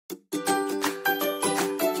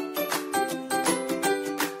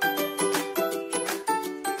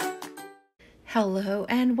Hello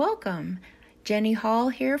and welcome. Jenny Hall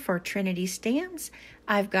here for Trinity Stamps.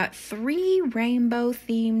 I've got 3 rainbow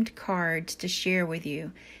themed cards to share with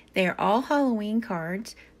you. They are all Halloween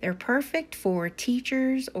cards. They're perfect for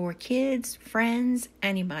teachers or kids, friends,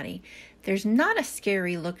 anybody. There's not a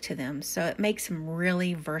scary look to them, so it makes them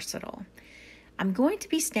really versatile. I'm going to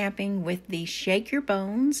be stamping with the Shake Your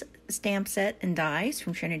Bones stamp set and dies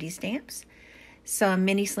from Trinity Stamps, some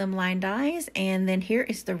mini Slimline dies, and then here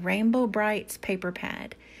is the Rainbow Brights paper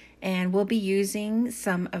pad. And we'll be using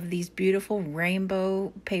some of these beautiful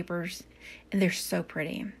rainbow papers, and they're so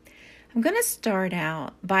pretty. I'm going to start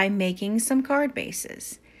out by making some card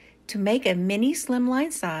bases. To make a mini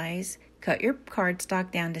Slimline size, cut your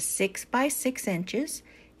cardstock down to 6 by 6 inches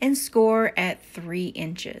and score at 3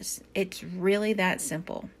 inches. It's really that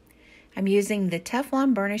simple. I'm using the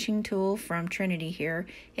Teflon burnishing tool from Trinity here.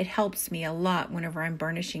 It helps me a lot whenever I'm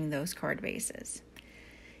burnishing those card bases.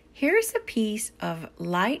 Here's a piece of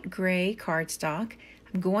light gray cardstock.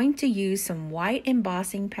 I'm going to use some white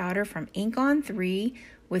embossing powder from Ink on 3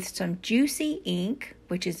 with some juicy ink,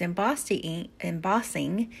 which is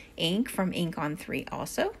embossing ink from Ink on 3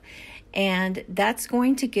 also. And that's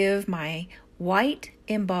going to give my white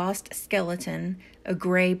embossed skeleton a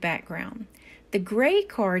gray background. The gray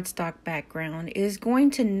cardstock background is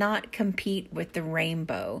going to not compete with the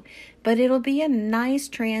rainbow, but it'll be a nice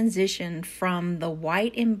transition from the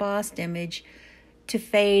white embossed image to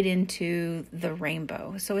fade into the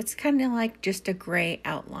rainbow. So it's kind of like just a gray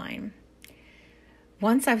outline.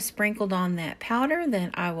 Once I've sprinkled on that powder,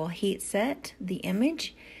 then I will heat set the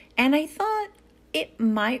image. And I thought it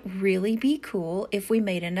might really be cool if we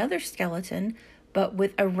made another skeleton but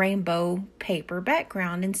with a rainbow paper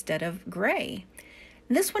background instead of gray.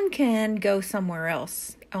 This one can go somewhere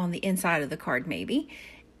else on the inside of the card maybe,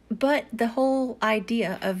 but the whole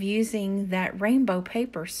idea of using that rainbow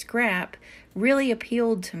paper scrap really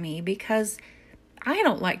appealed to me because I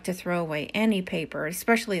don't like to throw away any paper,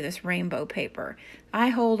 especially this rainbow paper. I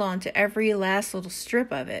hold on to every last little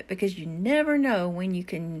strip of it because you never know when you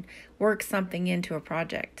can work something into a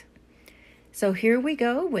project. So here we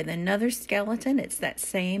go with another skeleton. It's that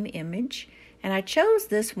same image. And I chose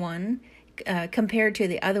this one compared to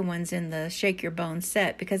the other ones in the Shake Your Bones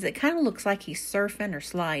set because it kind of looks like he's surfing or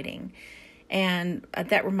sliding. And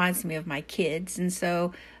that reminds me of my kids. And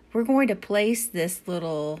so we're going to place this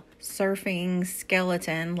little surfing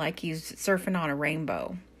skeleton like he's surfing on a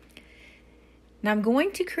rainbow. Now I'm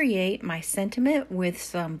going to create my sentiment with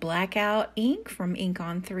some blackout ink from Ink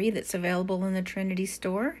on 3 that's available in the Trinity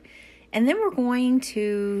store. And then we're going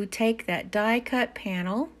to take that die cut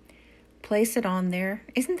panel, place it on there.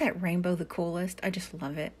 Isn't that rainbow the coolest? I just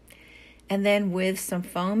love it. And then with some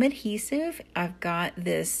foam adhesive, I've got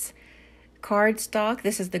this cardstock.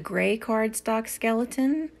 This is the gray cardstock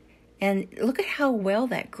skeleton. And look at how well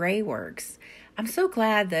that gray works. I'm so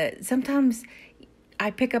glad that sometimes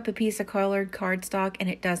I pick up a piece of colored cardstock and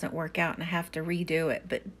it doesn't work out and I have to redo it.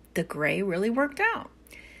 But the gray really worked out.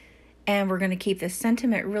 And we're going to keep this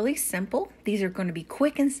sentiment really simple. These are going to be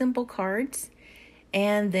quick and simple cards.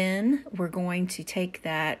 And then we're going to take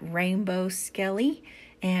that rainbow skelly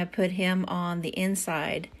and put him on the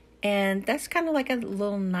inside. And that's kind of like a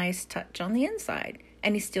little nice touch on the inside.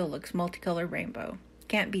 And he still looks multicolored rainbow.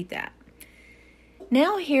 Can't beat that.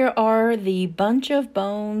 Now here are the Bunch of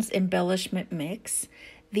Bones embellishment mix.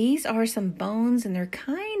 These are some bones and they're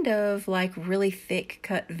kind of like really thick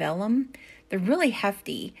cut vellum. They're really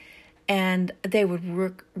hefty. And they would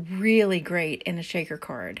work really great in a shaker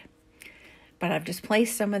card. But I've just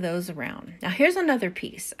placed some of those around. Now here's another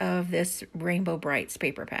piece of this Rainbow Brights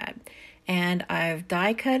paper pad. And I've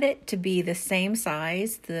die cut it to be the same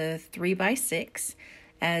size, the 3 by 6,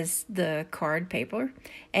 as the card paper.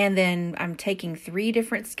 And then I'm taking 3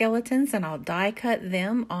 different skeletons and I'll die cut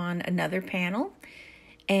them on another panel.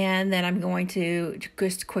 And then I'm going to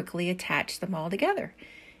just quickly attach them all together.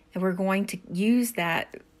 And we're going to use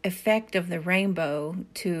that effect of the rainbow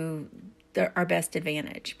to our best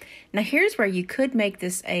advantage. Now here's where you could make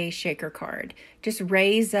this a shaker card. Just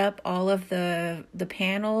raise up all of the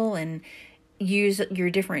panel and use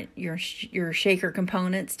your shaker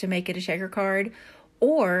components to make it a shaker card.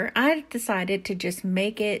 Or I decided to just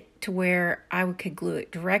make it to where I could glue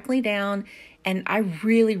it directly down, and I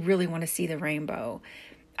really, really want to see the rainbow.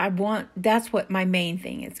 That's what my main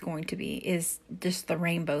thing is going to be, is just the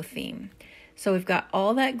rainbow theme. So we've got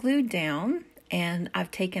all that glued down, and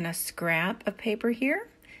I've taken a scrap of paper here.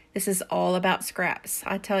 This is all about scraps.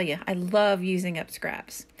 I tell you, I love using up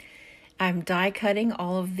scraps. I'm die cutting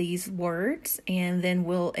all of these words and then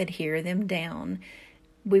we'll adhere them down.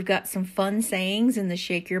 We've got some fun sayings in the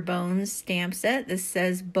Shake Your Bones stamp set. This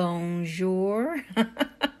says bonjour.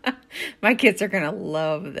 My kids are going to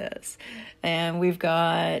love this. And we've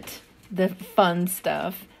got the fun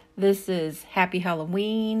stuff. This is Happy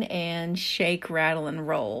Halloween and Shake, Rattle, and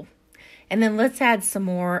Roll. And then let's add some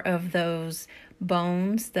more of those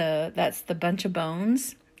bones. That's the bunch of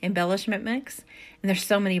bones embellishment mix. And there's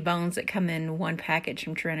so many bones that come in one package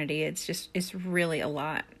from Trinity. It's really a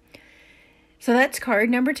lot. So that's card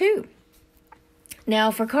number 2. Now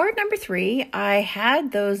for card number 3, I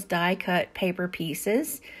had those die cut paper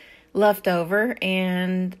pieces left over,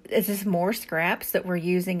 and it's just more scraps that we're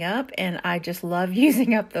using up, and I just love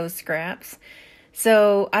using up those scraps.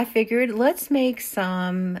 So I figured let's make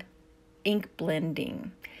some ink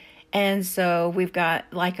blending. And so we've got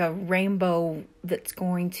like a rainbow that's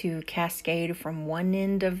going to cascade from one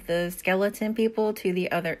end of the skeleton people to the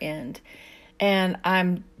other end. And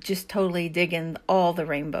I'm just totally digging all the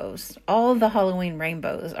rainbows. All the Halloween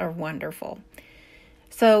rainbows are wonderful.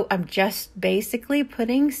 So I'm just basically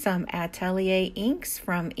putting some Atelier inks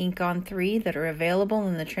from Ink on 3 that are available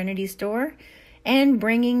in the Trinity store and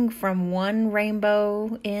bringing from one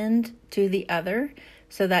rainbow end to the other.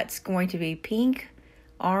 So that's going to be pink,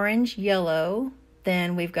 orange, yellow.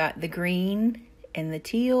 Then we've got the green and the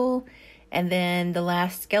teal. And then the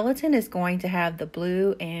last skeleton is going to have the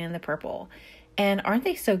blue and the purple. And aren't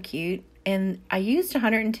they so cute? And I used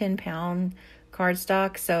 110-pound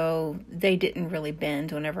cardstock, so they didn't really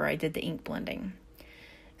bend whenever I did the ink blending.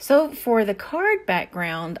 So for the card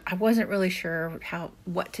background, I wasn't really sure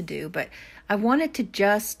what to do, but I wanted to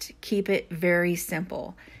just keep it very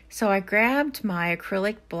simple. So I grabbed my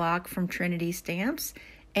acrylic block from Trinity Stamps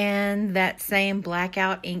and that same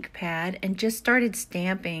blackout ink pad and just started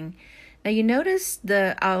stamping. Now you notice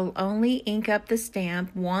I'll only ink up the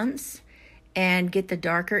stamp once and get the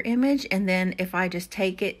darker image, and then if I just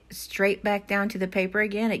take it straight back down to the paper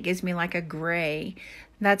again, it gives me like a gray.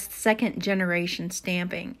 That's second generation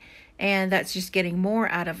stamping, and that's just getting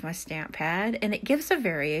more out of my stamp pad, and it gives a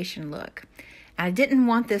variation look. I didn't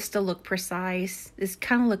want this to look precise. This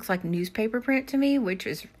kind of looks like newspaper print to me,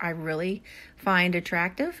 which I really find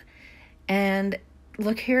attractive. And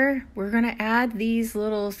look here, we're going to add these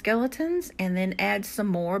little skeletons and then add some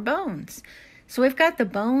more bones. So we've got the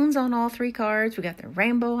bones on all 3 cards. We got the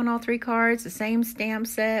rainbow on all 3 cards, the same stamp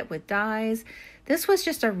set with dies. This was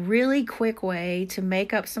just a really quick way to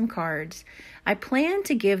make up some cards. I plan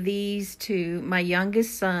to give these to my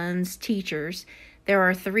youngest son's teachers. There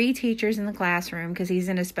are 3 teachers in the classroom because he's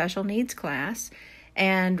in a special needs class.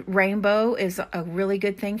 And rainbow is a really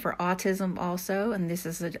good thing for autism also. And this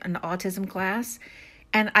is an autism class.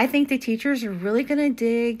 And I think the teachers are really going to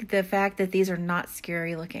dig the fact that these are not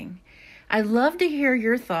scary looking. I'd love to hear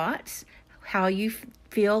your thoughts, how you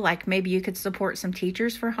feel like maybe you could support some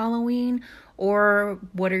teachers for Halloween, or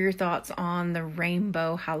what are your thoughts on the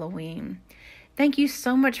rainbow Halloween? Thank you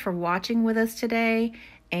so much for watching with us today,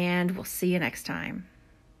 and we'll see you next time.